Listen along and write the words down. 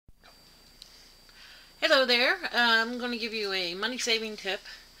Hello there. I'm going to give you a money-saving tip.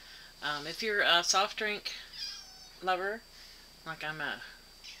 If you're a soft drink lover, like I'm a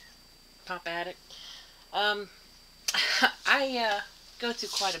pop addict, I go through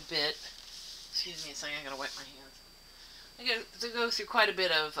quite a bit. Excuse me a second, I gotta wipe my hands. I go through quite a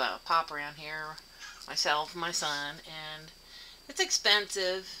bit of pop around here, myself, my son, and it's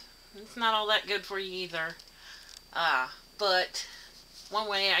expensive. It's not all that good for you either. But one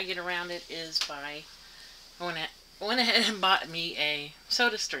way I get around it is by went ahead and bought me a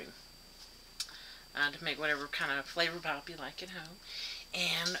SodaStream to make whatever kind of flavor pop you like at home.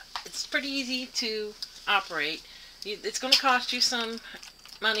 And it's pretty easy to operate. It's going to cost you some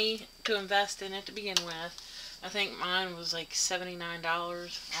money to invest in it to begin with. I think mine was like $79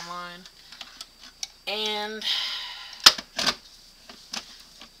 online. And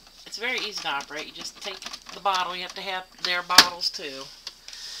it's very easy to operate. You just take the bottle. You have to have their bottles too.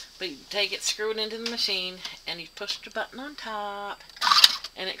 But you take it, screw it into the machine, and you push the button on top,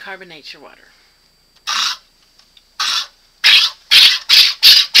 and it carbonates your water.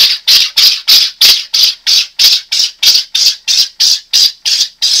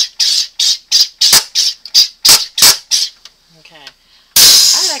 Okay.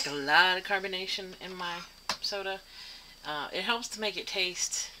 I like a lot of carbonation in my soda. It helps to make it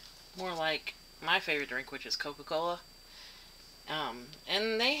taste more like my favorite drink, which is Coca-Cola.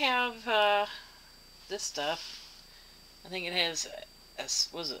 And they have this stuff. I think it has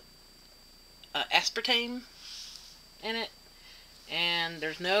aspartame in it, and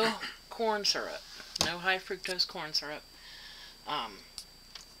there's no corn syrup, no high fructose corn syrup.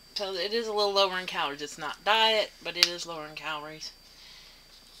 So it is a little lower in calories. It's not diet, but it is lower in calories.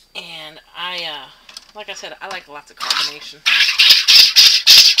 And like I said, I like lots of carbonation.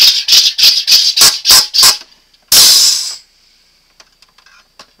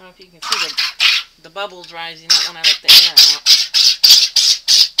 I don't know if you can see the bubbles rising when I let the air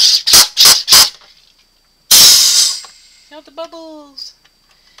out. Out the bubbles.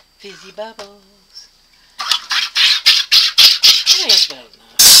 Fizzy bubbles. I think that's about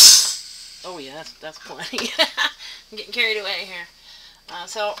enough. Oh yeah, that's plenty. I'm getting carried away here.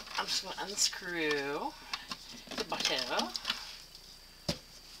 So I'm just going to unscrew the bottle.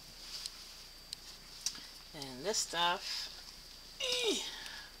 And this stuff,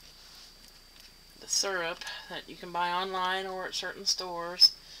 the syrup that you can buy online or at certain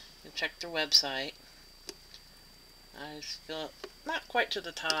stores. You check their website. I just fill it not quite to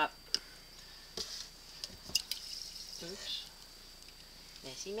the top. Oops.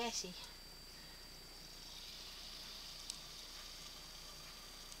 Messy, messy.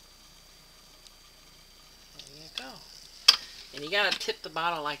 There you go. And you gotta tip the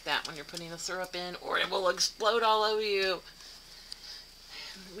bottle like that when you're putting the syrup in, or it will explode all over you.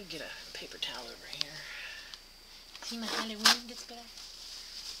 We get a paper towel over here. See my Halloween display?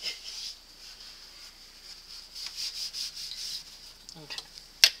 Okay.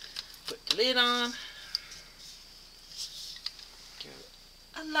 Put the lid on. Give it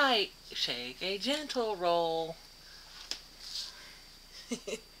a light shake, a gentle roll.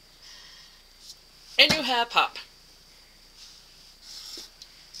 And you have pop.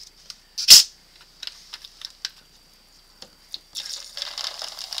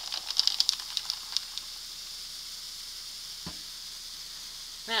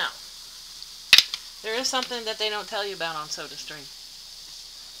 Now, there is something that they don't tell you about on SodaStream.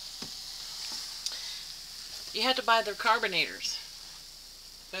 You have to buy their carbonators.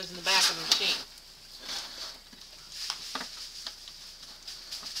 It goes in the back of the machine.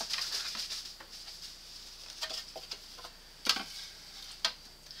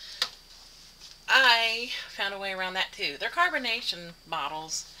 I found a way around that too. They're carbonation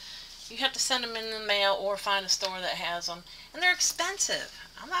bottles. You have to send them in the mail or find a store that has them. And they're expensive.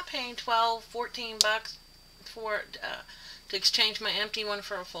 I'm not paying $12, $14 for to exchange my empty one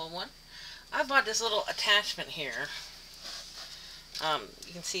for a full one. I bought this little attachment here.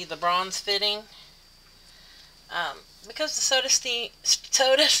 You can see the bronze fitting. Because the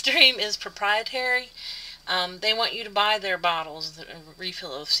SodaStream is proprietary, they want you to buy their bottles, the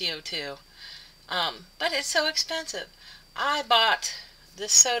refill of CO2. But it's so expensive. I bought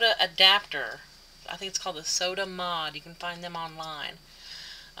this soda adapter. I think it's called the Soda Mod. You can find them online.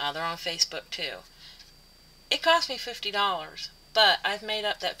 They're on Facebook too. It cost me $50, but I've made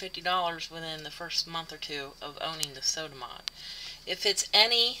up that $50 within the first month or two of owning the Soda Mod. It fits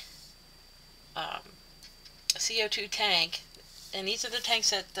any CO2 tank, and these are the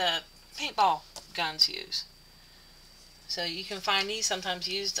tanks that the paintball guns use. So you can find these sometimes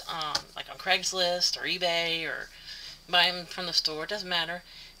used like on Craigslist or eBay, or buy them from the store. It doesn't matter.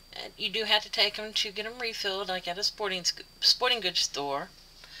 And you do have to take them to get them refilled, like at a sporting goods store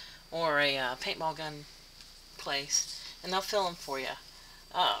or a paintball gun place, and they'll fill them for you.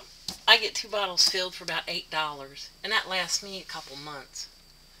 I get 2 bottles filled for about $8, and that lasts me a couple months.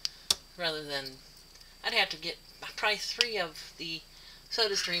 Rather than, I'd have to get probably 3 of the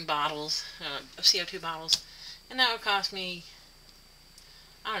SodaStream bottles, of CO2 bottles, and that would cost me,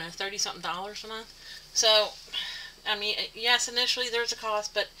 I don't know, $30-something a month. So, I mean, yes, initially there's a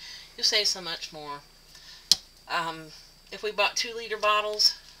cost, but you'll save so much more. If we bought 2-liter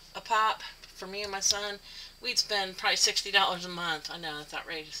bottles a pop for me and my son, we'd spend probably $60 a month. I know, that's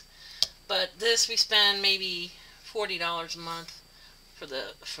outrageous. But this, we spend maybe $40 a month for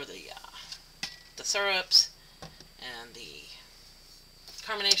the syrups and the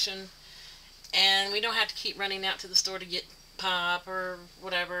carbonation, and we don't have to keep running out to the store to get pop or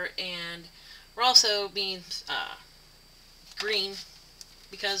whatever. And we're also being green,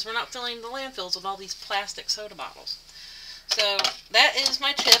 because we're not filling the landfills with all these plastic soda bottles. So that is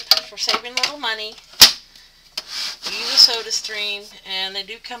my tip for saving a little money. Use a SodaStream, and they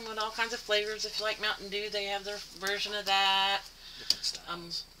do come with all kinds of flavors. If you like Mountain Dew, they have their version of that. Different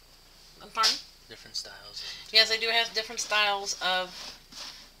styles. Pardon? Different styles. Yes, they do have different styles of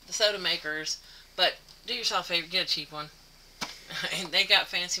the soda makers, but do yourself a favor, get a cheap one. And they got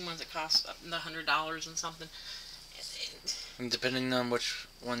fancy ones that cost up to $100 and something. And depending on which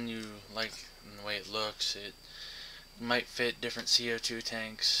one you like and the way it looks, it might fit different CO2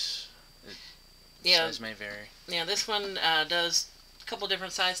 tanks. Yeah, size may vary. Yeah, this one does a couple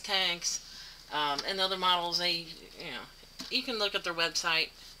different size tanks, and the other models, you can look at their website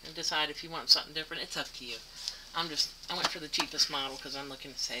and decide if you want something different. It's up to you. I went for the cheapest model because I'm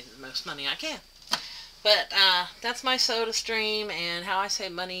looking to save the most money I can. But that's my SodaStream and how I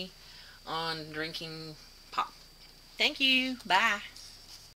save money on drinking pop. Thank you. Bye.